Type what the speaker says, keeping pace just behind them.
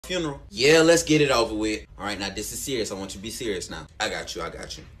funeral? Yeah, let's get it over with. All right, now this is serious. I want you to be serious now. I got you.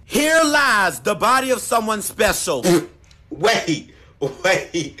 Here lies the body of someone special. Wait. Why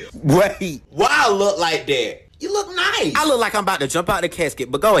I look like that? You look nice. I look like I'm about to jump out the casket,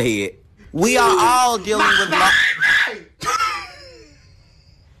 but go ahead. We are all dealing with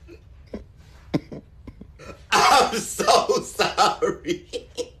I'm so sorry.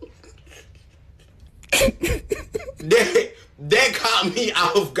 That caught me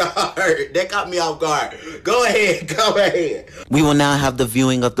off guard. Go ahead. We will now have the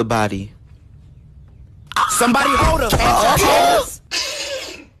viewing of the body. Somebody hold her.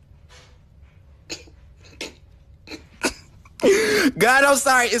 God, I'm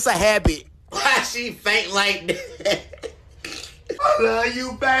sorry. It's a habit. Why she faint like that? I love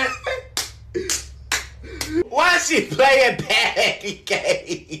you, baby. Why she playing patty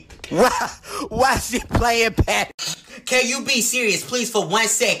cake? Why she playing patty? Can you be serious, please, for 1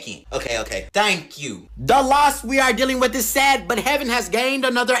 second? Okay. Thank you. The loss we are dealing with is sad, but heaven has gained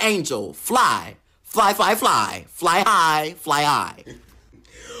another angel. Fly. Fly high.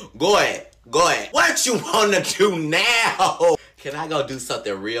 Go ahead. What you wanna do now? Can I go do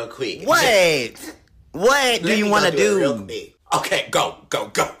something real quick? What do you wanna do? Real quick. Okay, go.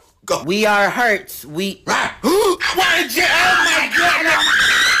 We are hurt. Why did you? Oh my God!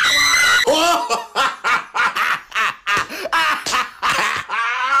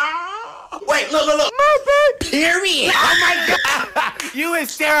 Wait, look. Period. Oh my God! You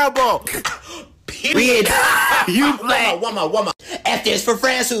is terrible. Period. You play. One more. F is for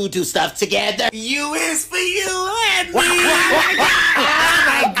friends who do stuff together. U is for you and me. Oh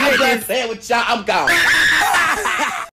my goodness. I'm done playing with y'all. I'm gone.